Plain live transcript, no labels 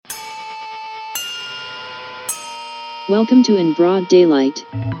Welcome to In Broad Daylight,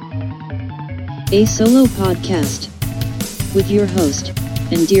 a solo podcast with your host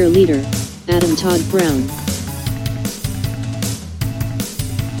and dear leader, Adam Todd Brown.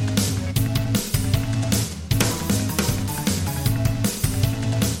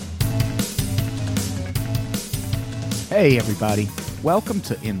 Hey everybody, welcome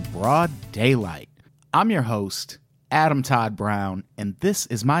to In Broad Daylight. I'm your host, Adam Todd Brown, and this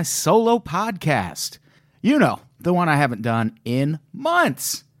is my solo podcast. You know, the one I haven't done in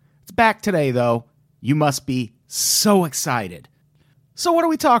months. It's back today though. You must be so excited. So what are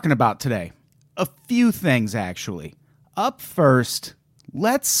we talking about today? A few things actually. Up first,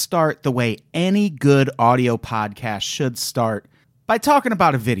 let's start the way any good audio podcast should start, by talking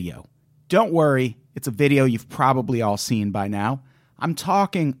about a video. Don't worry. It's a video you've probably all seen by now. I'm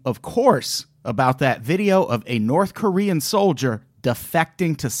talking, of course, about that video of a North Korean soldier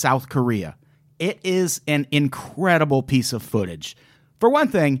defecting to South Korea. It is an incredible piece of footage. For one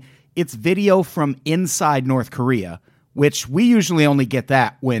thing, it's video from inside North Korea, which we usually only get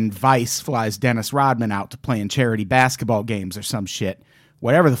that when Vice flies Dennis Rodman out to play in charity basketball games or some shit,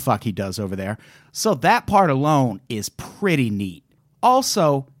 whatever the fuck he does over there. So that part alone is pretty neat.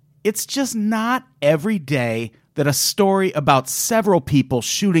 Also, it's just not every day that a story about several people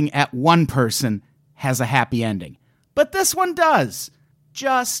shooting at one person has a happy ending. But this one does.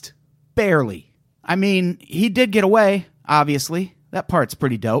 Just barely. I mean, he did get away, obviously. That part's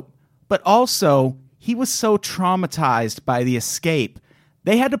pretty dope. But also, he was so traumatized by the escape,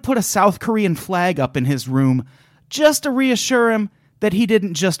 they had to put a South Korean flag up in his room just to reassure him that he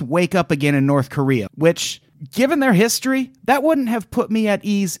didn't just wake up again in North Korea, which, given their history, that wouldn't have put me at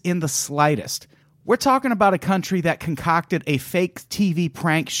ease in the slightest. We're talking about a country that concocted a fake TV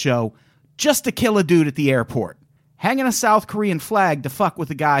prank show just to kill a dude at the airport. Hanging a South Korean flag to fuck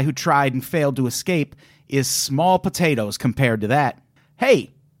with a guy who tried and failed to escape is small potatoes compared to that.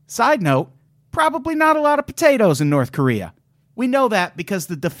 Hey, side note, probably not a lot of potatoes in North Korea. We know that because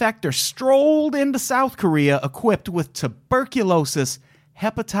the defector strolled into South Korea equipped with tuberculosis,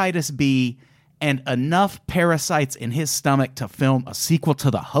 hepatitis B, and enough parasites in his stomach to film a sequel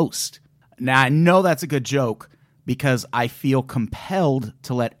to The Host. Now, I know that's a good joke because I feel compelled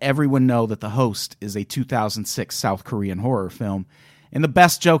to let everyone know that The Host is a 2006 South Korean horror film, and the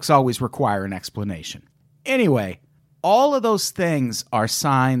best jokes always require an explanation. Anyway, all of those things are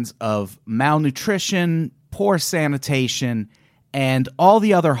signs of malnutrition, poor sanitation, and all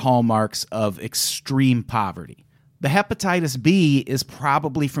the other hallmarks of extreme poverty. The hepatitis B is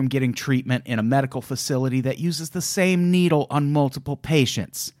probably from getting treatment in a medical facility that uses the same needle on multiple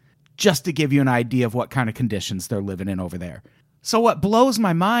patients, just to give you an idea of what kind of conditions they're living in over there. So what blows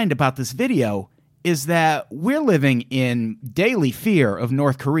my mind about this video is that we're living in daily fear of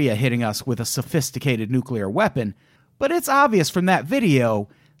North Korea hitting us with a sophisticated nuclear weapon, but it's obvious from that video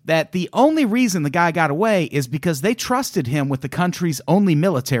that the only reason the guy got away is because they trusted him with the country's only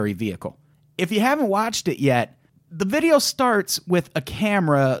military vehicle. If you haven't watched it yet, the video starts with a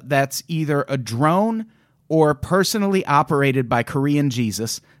camera that's either a drone or personally operated by Korean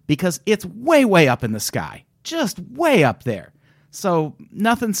Jesus because it's way, way up in the sky. Just way up there. So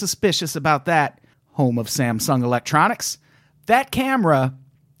nothing suspicious about that, home of Samsung Electronics. That camera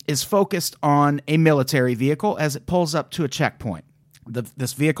is focused on a military vehicle as it pulls up to a checkpoint.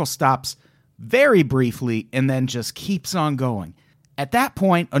 This vehicle stops very briefly and then just keeps on going. At that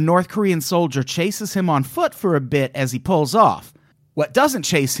point, a North Korean soldier chases him on foot for a bit as he pulls off. What doesn't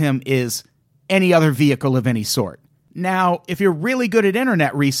chase him is any other vehicle of any sort. Now, if you're really good at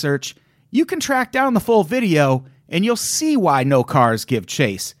internet research, you can track down the full video and you'll see why no cars give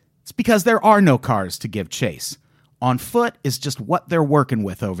chase. It's because there are no cars to give chase. On foot is just what they're working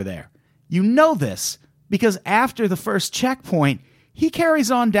with over there. You know this because after the first checkpoint, he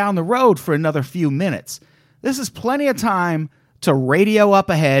carries on down the road for another few minutes. This is plenty of time to radio up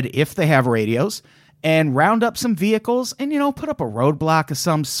ahead, if they have radios, and round up some vehicles and, put up a roadblock of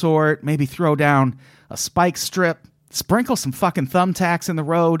some sort, maybe throw down a spike strip, sprinkle some fucking thumbtacks in the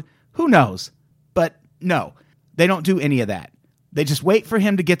road. Who knows? But no, they don't do any of that. They just wait for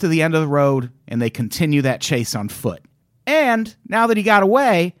him to get to the end of the road and they continue that chase on foot. And now that he got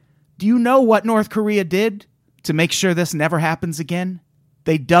away, do you know what North Korea did to make sure this never happens again?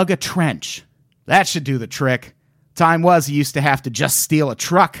 They dug a trench. That should do the trick. Time was you used to have to just steal a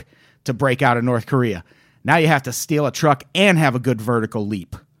truck to break out of North Korea. Now you have to steal a truck and have a good vertical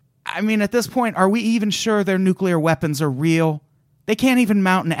leap. I mean, at this point, are we even sure their nuclear weapons are real? They can't even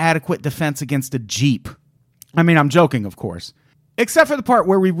mount an adequate defense against a Jeep. I mean, I'm joking, of course. Except for the part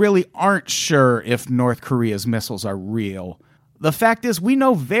where we really aren't sure if North Korea's missiles are real. The fact is, we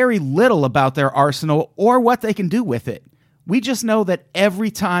know very little about their arsenal or what they can do with it. We just know that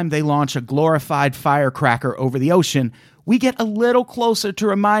every time they launch a glorified firecracker over the ocean, we get a little closer to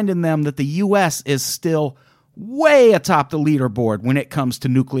reminding them that the U.S. is still way atop the leaderboard when it comes to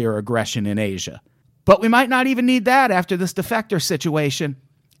nuclear aggression in Asia. But we might not even need that after this defector situation.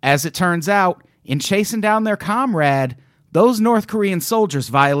 As it turns out, in chasing down their comrade, those North Korean soldiers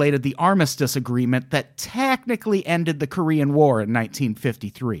violated the armistice agreement that technically ended the Korean War in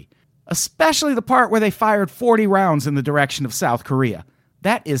 1953. Especially the part where they fired 40 rounds in the direction of South Korea.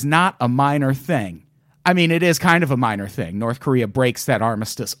 That is not a minor thing. I mean, it is kind of a minor thing. North Korea breaks that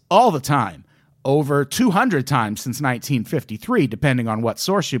armistice all the time. Over 200 times since 1953, depending on what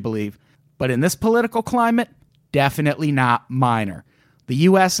source you believe. But in this political climate, definitely not minor. The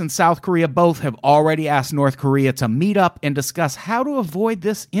U.S. and South Korea both have already asked North Korea to meet up and discuss how to avoid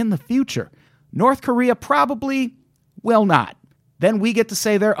this in the future. North Korea probably will not. Then we get to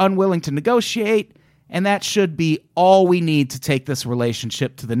say they're unwilling to negotiate, and that should be all we need to take this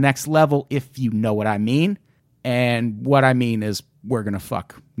relationship to the next level, if you know what I mean. And what I mean is we're going to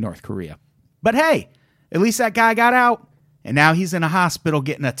fuck North Korea. But hey, at least that guy got out, and now he's in a hospital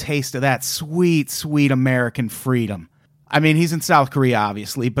getting a taste of that sweet, sweet American freedom. I mean, he's in South Korea,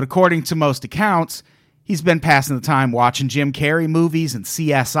 obviously, but according to most accounts, he's been passing the time watching Jim Carrey movies and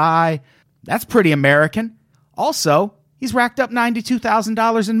CSI. That's pretty American. Also, he's racked up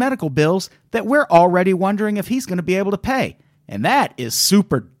 $92,000 in medical bills that we're already wondering if he's going to be able to pay. And that is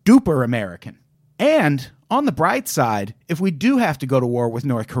super duper American. And on the bright side, if we do have to go to war with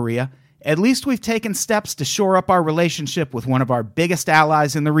North Korea, at least we've taken steps to shore up our relationship with one of our biggest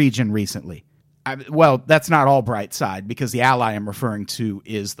allies in the region recently. Well, that's not all bright side, because the ally I'm referring to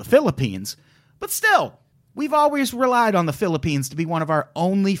is the Philippines. But still, we've always relied on the Philippines to be one of our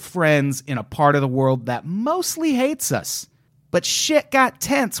only friends in a part of the world that mostly hates us. But shit got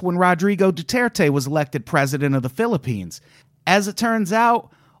tense when Rodrigo Duterte was elected president of the Philippines. As it turns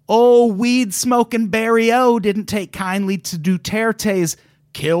out, old weed-smoking Barry O didn't take kindly to Duterte's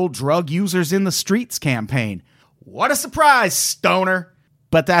Kill Drug Users in the Streets campaign. What a surprise, stoner!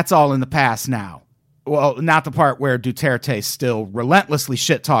 But that's all in the past now. Well, not the part where Duterte still relentlessly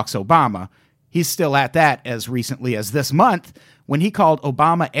shit-talks Obama. He's still at that as recently as this month, when he called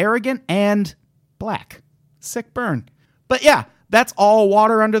Obama arrogant and black. Sick burn. But yeah, that's all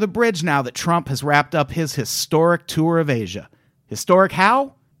water under the bridge now that Trump has wrapped up his historic tour of Asia. Historic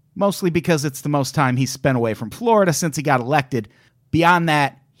how? Mostly because it's the most time he's spent away from Florida since he got elected. Beyond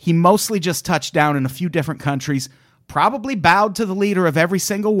that, he mostly just touched down in a few different countries, probably bowed to the leader of every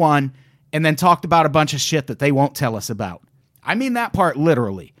single one, and then talked about a bunch of shit that they won't tell us about. I mean that part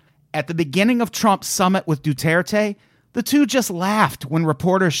literally. At the beginning of Trump's summit with Duterte, the two just laughed when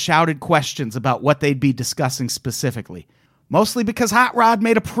reporters shouted questions about what they'd be discussing specifically. Mostly because Hot Rod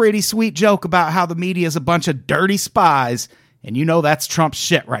made a pretty sweet joke about how the media is a bunch of dirty spies, and you know that's Trump's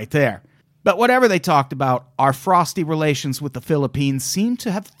shit right there. But whatever they talked about, our frosty relations with the Philippines seemed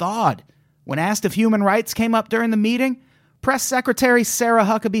to have thawed. When asked if human rights came up during the meeting, Press Secretary Sarah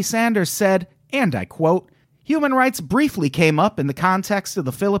Huckabee Sanders said, and I quote, "Human rights briefly came up in the context of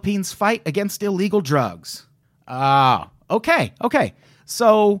the Philippines' fight against illegal drugs." Okay.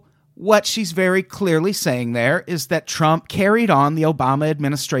 So what she's very clearly saying there is that Trump carried on the Obama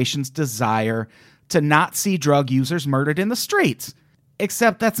administration's desire to not see drug users murdered in the streets.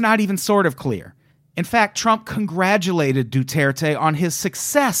 Except that's not even sort of clear. In fact, Trump congratulated Duterte on his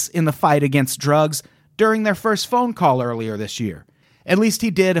success in the fight against drugs during their first phone call earlier this year. At least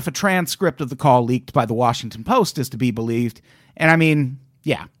he did if a transcript of the call leaked by the Washington Post is to be believed. And I mean,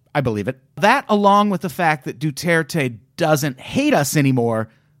 yeah, I believe it. That, along with the fact that Duterte doesn't hate us anymore,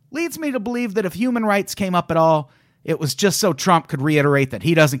 leads me to believe that if human rights came up at all, it was just so Trump could reiterate that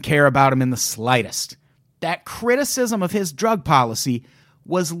he doesn't care about him in the slightest. That criticism of his drug policy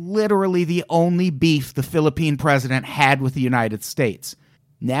was literally the only beef the Philippine president had with the United States.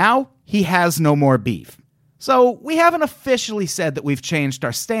 Now, he has no more beef. So, we haven't officially said that we've changed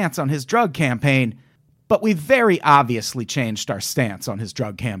our stance on his drug campaign, but we've very obviously changed our stance on his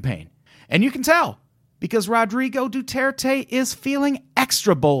drug campaign. And you can tell, because Rodrigo Duterte is feeling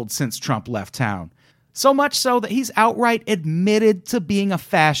extra bold since Trump left town. So much so that he's outright admitted to being a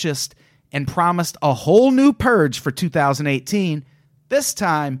fascist and promised a whole new purge for 2018. This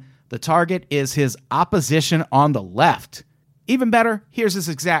time, the target is his opposition on the left. Even better, here's his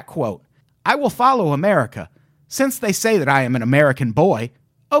exact quote. "I will follow America. Since they say that I am an American boy,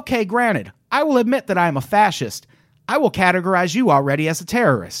 okay, granted, I will admit that I am a fascist. I will categorize you already as a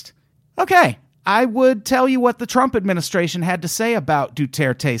terrorist." Okay, I would tell you what the Trump administration had to say about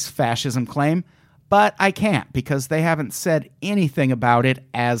Duterte's fascism claim, but I can't because they haven't said anything about it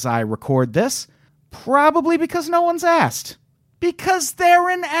as I record this, probably because no one's asked. Because they're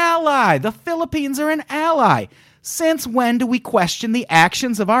an ally. The Philippines are an ally. Since when do we question the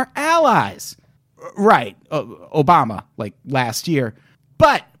actions of our allies? Right, Obama, like last year.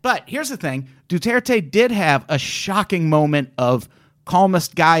 But here's the thing. Duterte did have a shocking moment of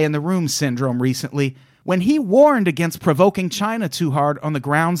calmest guy in the room syndrome recently when he warned against provoking China too hard on the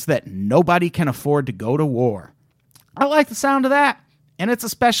grounds that nobody can afford to go to war. I like the sound of that, and it's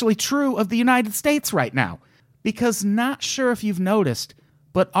especially true of the United States right now, because not sure if you've noticed,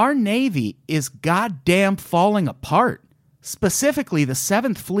 but our Navy is goddamn falling apart. Specifically, the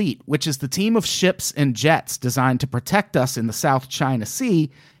 7th Fleet, which is the team of ships and jets designed to protect us in the South China Sea,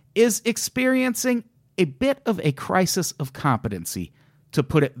 is experiencing a bit of a crisis of competency, to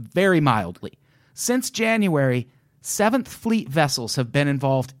put it very mildly. Since January, 7th Fleet vessels have been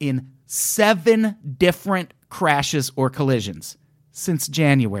involved in 7 different crashes or collisions. Since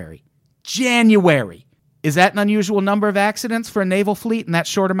January. January! Is that an unusual number of accidents for a naval fleet in that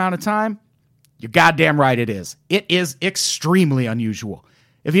short amount of time? You're goddamn right it is. It is extremely unusual.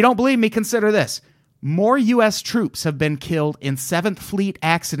 If you don't believe me, consider this. More U.S. troops have been killed in 7th Fleet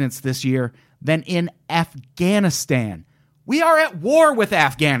accidents this year than in Afghanistan. We are at war with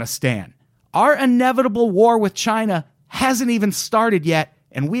Afghanistan. Our inevitable war with China hasn't even started yet,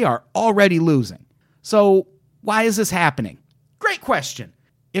 and we are already losing. So, why is this happening? Great question.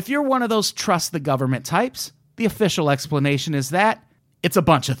 If you're one of those trust the government types, the official explanation is that it's a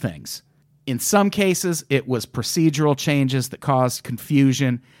bunch of things. In some cases, it was procedural changes that caused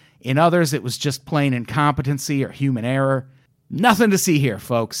confusion. In others, it was just plain incompetency or human error. Nothing to see here,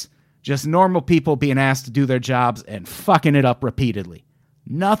 folks. Just normal people being asked to do their jobs and fucking it up repeatedly.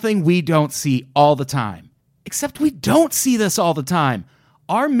 Nothing we don't see all the time. Except we don't see this all the time.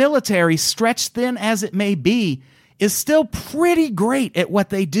 Our military, stretched thin as it may be, is still pretty great at what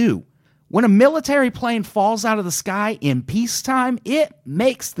they do. When a military plane falls out of the sky in peacetime, it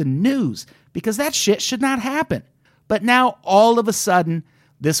makes the news because that shit should not happen. But now, all of a sudden,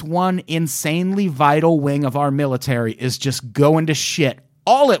 this one insanely vital wing of our military is just going to shit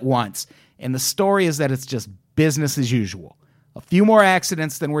all at once, and the story is that it's just business as usual. A few more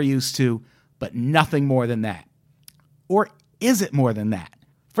accidents than we're used to, but nothing more than that. Or is it more than that?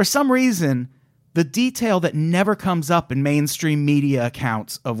 For some reason, the detail that never comes up in mainstream media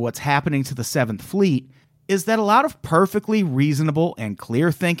accounts of what's happening to the 7th Fleet is that a lot of perfectly reasonable and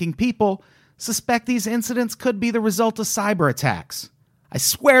clear-thinking people suspect these incidents could be the result of cyber attacks. I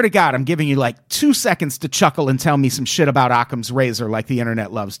swear to God, I'm giving you like 2 seconds to chuckle and tell me some shit about Occam's razor like the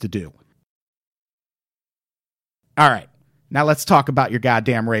internet loves to do. All right, now let's talk about your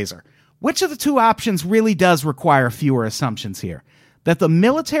goddamn razor. Which of the two options really does require fewer assumptions here? That the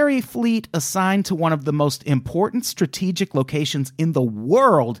military fleet assigned to one of the most important strategic locations in the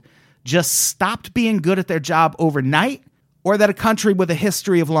world just stopped being good at their job overnight? Or that a country with a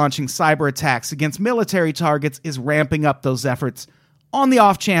history of launching cyber attacks against military targets is ramping up those efforts on the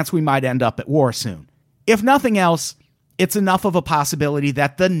off chance we might end up at war soon? If nothing else, it's enough of a possibility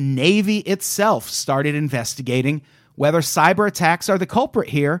that the Navy itself started investigating whether cyber attacks are the culprit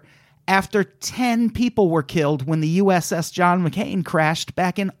here after 10 people were killed when the USS John McCain crashed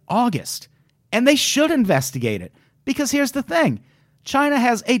back in August. And they should investigate it, because here's the thing. China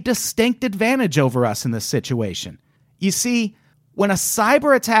has a distinct advantage over us in this situation. You see, when a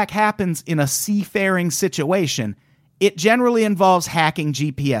cyber attack happens in a seafaring situation, it generally involves hacking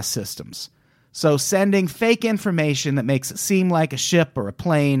GPS systems. So sending fake information that makes it seem like a ship or a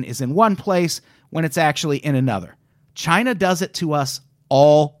plane is in one place when it's actually in another. China does it to us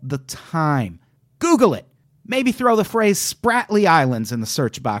all the time. Google it. Maybe throw the phrase Spratly Islands in the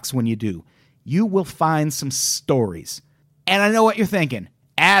search box when you do. You will find some stories. And I know what you're thinking.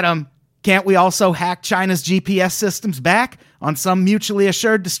 Adam, can't we also hack China's GPS systems back on some mutually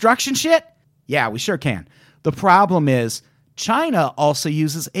assured destruction shit? Yeah, we sure can. The problem is, China also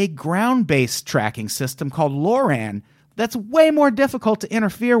uses a ground-based tracking system called LORAN that's way more difficult to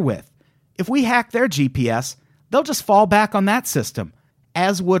interfere with. If we hack their GPS, they'll just fall back on that system,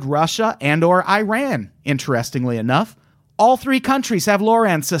 as would Russia and or Iran, interestingly enough. All 3 countries have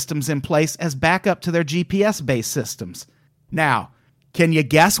LORAN systems in place as backup to their GPS-based systems. Now, can you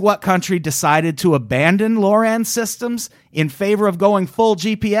guess what country decided to abandon LORAN systems in favor of going full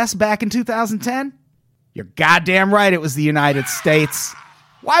GPS back in 2010? You're goddamn right, it was the United States.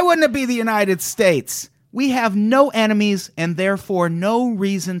 Why wouldn't it be the United States? We have no enemies and therefore no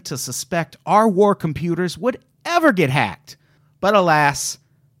reason to suspect our war computers would ever get hacked. But alas,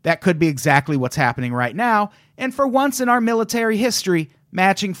 that could be exactly what's happening right now, and for once in our military history,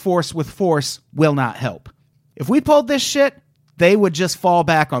 matching force with force will not help. If we pulled this shit, they would just fall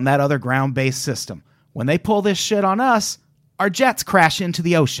back on that other ground-based system. When they pull this shit on us, our jets crash into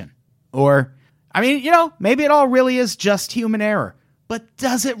the ocean. Or, maybe it all really is just human error. But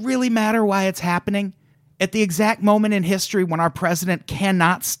does it really matter why it's happening? At the exact moment in history when our president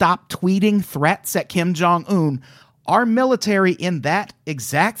cannot stop tweeting threats at Kim Jong-un, our military in that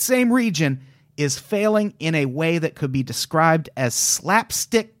exact same region is failing in a way that could be described as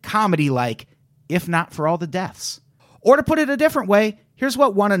slapstick comedy-like, if not for all the deaths. Or to put it a different way, here's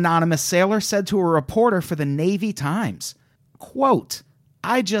what one anonymous sailor said to a reporter for the Navy Times. Quote,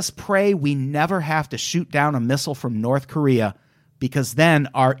 "I just pray we never have to shoot down a missile from North Korea, because then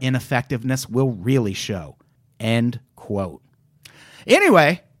our ineffectiveness will really show." End quote.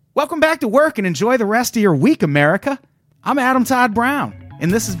 Anyway, welcome back to work and enjoy the rest of your week, America. I'm Adam Todd Brown,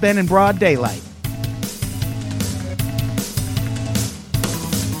 and this has been In Broad Daylight.